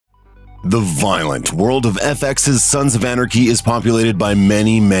The violent world of FX's Sons of Anarchy is populated by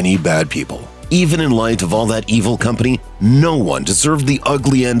many bad people. Even in light of all that evil company, no one deserved the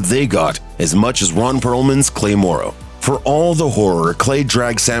ugly end they got as much as Ron Perlman's Clay Morrow. For all the horror Clay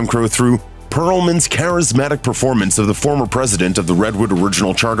dragged Sam Crow through, Perlman's charismatic performance of the former president of the Redwood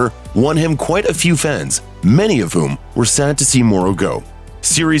Original Charter won him quite a few fans, many of whom were sad to see Morrow go.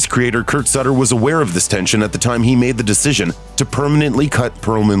 Series creator Kurt Sutter was aware of this tension at the time he made the decision to permanently cut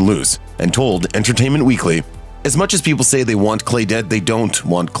Perlman loose and told Entertainment Weekly, "As much as people say they want Clay dead, they don't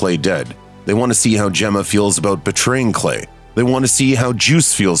want Clay dead. They want to see how Gemma feels about betraying Clay. They want to see how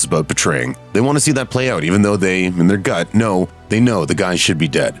Juice feels about betraying. They want to see that play out, even though they, in their gut, know the guy should be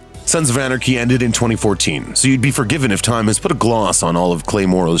dead." Sons of Anarchy ended in 2014, so you'd be forgiven if time has put a gloss on all of Clay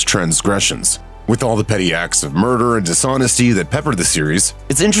Morrow's transgressions. With all the petty acts of murder and dishonesty that pepper the series,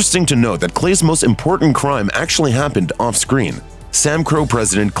 it's interesting to note that Clay's most important crime actually happened off-screen. Sam Crow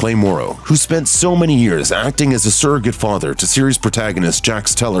president Clay Morrow, who spent so many years acting as a surrogate father to series protagonist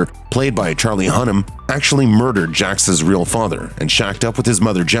Jax Teller, played by Charlie Hunnam, actually murdered Jax's real father and shacked up with his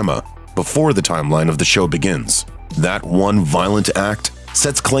mother Gemma before the timeline of the show begins. That one violent act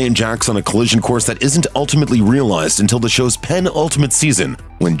sets Clay and Jax on a collision course that isn't ultimately realized until the show's penultimate season,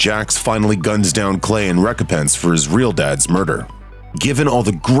 when Jax finally guns down Clay in recompense for his real dad's murder. Given all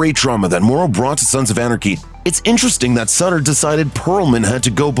the great drama that Morrow brought to Sons of Anarchy, it's interesting that Sutter decided Perlman had to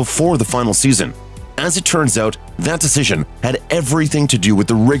go before the final season. As it turns out, that decision had everything to do with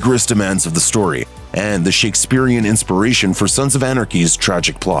the rigorous demands of the story and the Shakespearean inspiration for Sons of Anarchy's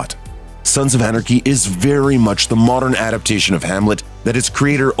tragic plot. Sons of Anarchy is very much the modern adaptation of Hamlet that its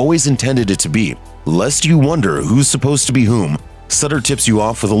creator always intended it to be. Lest you wonder who's supposed to be whom, Sutter tips you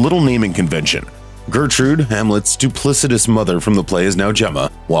off with a little naming convention. Gertrude, Hamlet's duplicitous mother from the play, is now Gemma,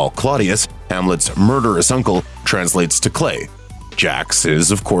 while Claudius, Hamlet's murderous uncle, translates to Clay. Jax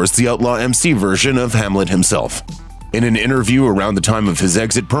is, of course, the outlaw MC version of Hamlet himself. In an interview around the time of his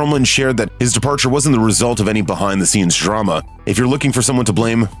exit, Perlman shared that his departure wasn't the result of any behind-the-scenes drama. If you're looking for someone to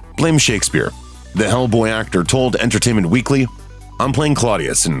blame Shakespeare. The Hellboy actor told Entertainment Weekly, "I'm playing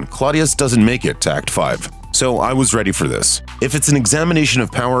Claudius, and Claudius doesn't make it to Act 5. So I was ready for this. If it's an examination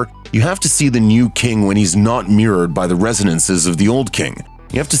of power, you have to see the new king when he's not mirrored by the resonances of the old king.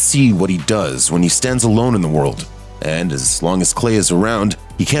 You have to see what he does when he stands alone in the world. And as long as Clay is around,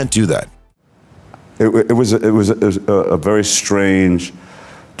 he can't do that." It was a very strange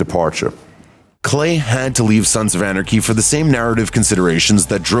departure. Clay had to leave Sons of Anarchy for the same narrative considerations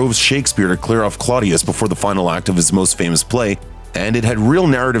that drove Shakespeare to clear off Claudius before the final act of his most famous play, and it had real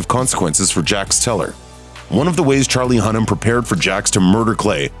narrative consequences for Jax Teller. One of the ways Charlie Hunnam prepared for Jax to murder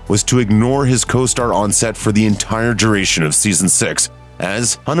Clay was to ignore his co-star on set for the entire duration of Season 6.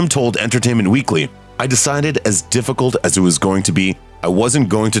 As Hunnam told Entertainment Weekly, "I decided, as difficult as it was going to be, I wasn't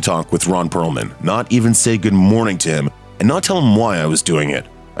going to talk with Ron Perlman, not even say good morning to him, and not tell him why I was doing it.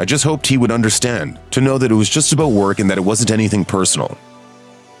 I just hoped he would understand, to know that it was just about work and that it wasn't anything personal."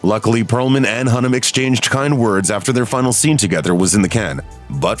 Luckily, Perlman and Hunnam exchanged kind words after their final scene together was in the can.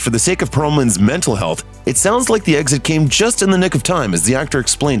 But for the sake of Perlman's mental health, it sounds like the exit came just in the nick of time, as the actor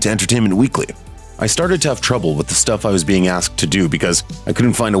explained to Entertainment Weekly. "I started to have trouble with the stuff I was being asked to do because I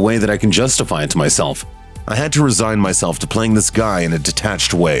couldn't find a way that I can justify it to myself. I had to resign myself to playing this guy in a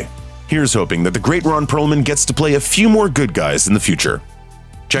detached way. Here's hoping that the great Ron Perlman gets to play a few more good guys in the future."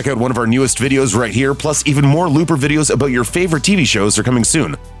 Check out one of our newest videos right here, plus even more Looper videos about your favorite TV shows are coming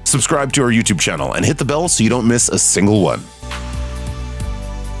soon. Subscribe to our YouTube channel and hit the bell so you don't miss a single one.